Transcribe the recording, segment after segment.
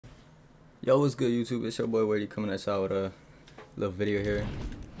Yo, what's good, YouTube? It's your boy Waidy coming at y'all with a little video here.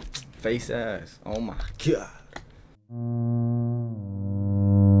 Face ass. Oh my god.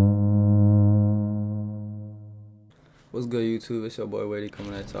 What's good, YouTube? It's your boy Waidy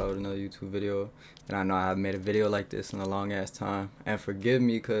coming at y'all with another YouTube video. And I know I haven't made a video like this in a long ass time. And forgive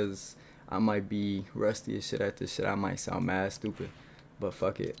me because I might be rusty as shit at this shit. I might sound mad stupid. But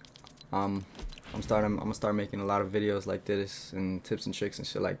fuck it. I'm gonna start making a lot of videos like this and tips and tricks and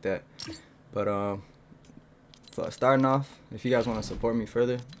shit like that. But so starting off, if you guys want to support me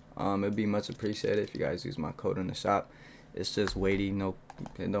further, it'd be much appreciated if you guys use my code in the shop. It's just Waidy. No,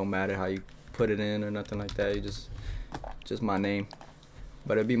 it don't matter how you put it in or nothing like that. You just my name.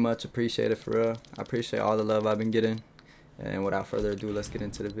 But it'd be much appreciated for real. I appreciate all the love I've been getting. And without further ado, let's get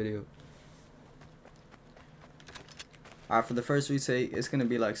into the video. Alright, for the first retake, it's gonna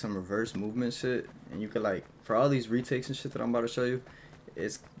be like some reverse movement shit, and you could like, for all these retakes and shit that I'm about to show you,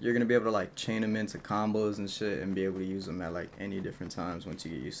 you're gonna be able to like chain them into combos and shit and be able to use them at like any different times once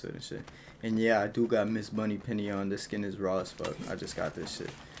you get used to it and shit. And yeah, I do got Miss Bunny Penny on. This skin is raw as fuck. I just got this shit.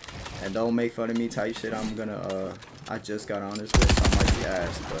 And don't make fun of me type shit. I just got on this bitch, so I might be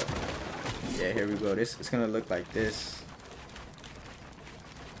ass, but yeah, here we go. It's gonna look like this.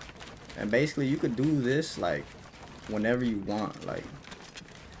 And basically you could do this like whenever you want. Like,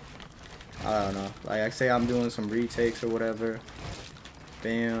 I don't know, like I say I'm doing some retakes or whatever,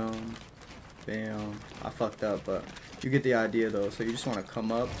 bam bam, I fucked up, but you get the idea though. So you just want to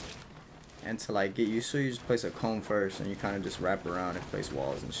come up, and to like get used to it, you just place a cone first and you kind of just wrap around and place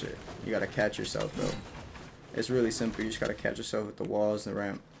walls and shit. You gotta catch yourself though. It's really simple. You just gotta catch yourself with the walls and the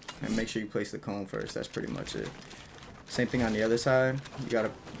ramp, and make sure you place the cone first. That's pretty much it. Same thing on the other side. You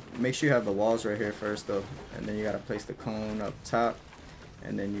gotta make sure you have the walls right here first though, and then you gotta place the cone up top,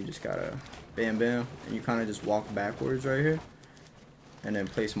 and then you just gotta bam bam, and you kind of just walk backwards right here, and then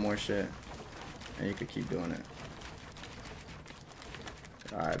place more shit, and you could keep doing it.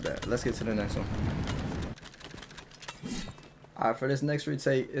 Alright, bet. Let's get to the next one. Alright, for this next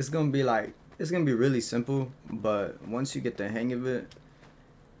retake, it's gonna be really simple, but once you get the hang of it,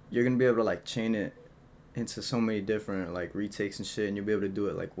 you're gonna be able to like chain it into so many different like retakes and shit, and you'll be able to do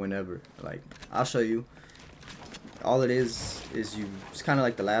it like whenever. Like, I'll show you. All it is it's kind of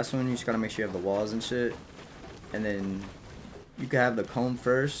like the last one. You just gotta make sure you have the walls and shit, and then you can have the comb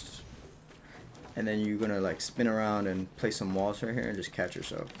first, and then you're gonna like spin around and place some walls right here and just catch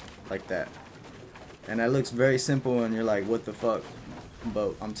yourself like that. And that looks very simple and you're like, what the fuck?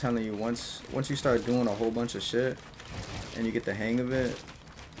 But I'm telling you, once you start doing a whole bunch of shit and you get the hang of it,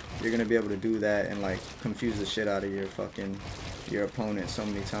 you're gonna be able to do that and like confuse the shit out of your opponent so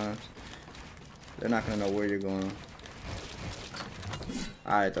many times. They're not gonna know where you're going.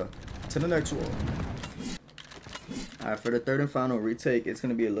 Alright though, to the next one. Alright, for the third and final retake, it's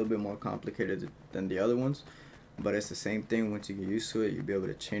gonna be a little bit more complicated than the other ones, but it's the same thing. Once you get used to it, you'll be able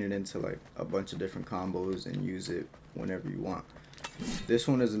to chain it into like a bunch of different combos and use it whenever you want. This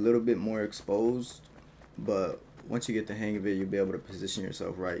one is a little bit more exposed, but once you get the hang of it, you'll be able to position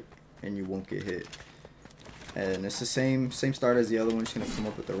yourself right and you won't get hit. And it's the same start as the other one. You're gonna come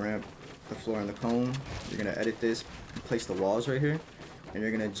up with the ramp, the floor, and the cone. You're gonna edit this, place the walls right here, and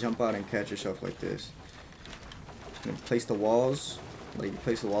you're gonna jump out and catch yourself like this. You're gonna place the walls, like you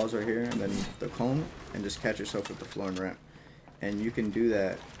place the walls right here, and then the cone, and just catch yourself with the floor and ramp. And you can do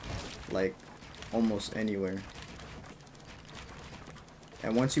that like almost anywhere.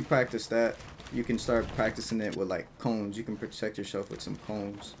 And once you practice that, you can start practicing it with like cones. You can protect yourself with some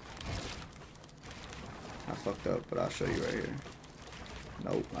cones. I fucked up, but I'll show you right here.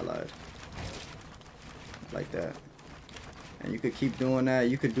 Nope, I lied. Like that. And you could keep doing that.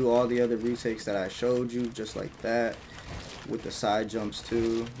 You could do all the other retakes that I showed you just like that, with the side jumps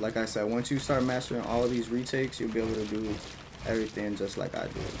too. Like I said, once you start mastering all of these retakes, you'll be able to do everything just like I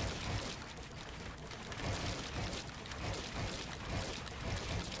did.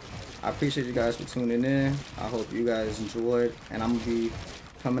 I appreciate you guys for tuning in. I hope you guys enjoyed, and I'm gonna be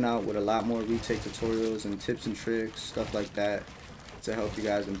coming out with a lot more retake tutorials and tips and tricks, stuff like that, to help you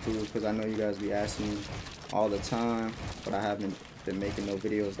guys improve, because I know you guys be asking me all the time, but I haven't been making no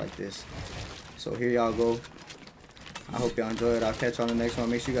videos like this. So here y'all go. I hope y'all enjoyed. I'll catch y'all on the next one.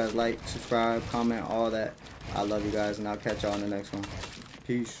 Make sure you guys like, subscribe, comment, all that. I love you guys, and I'll catch y'all on the next one.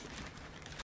 Peace.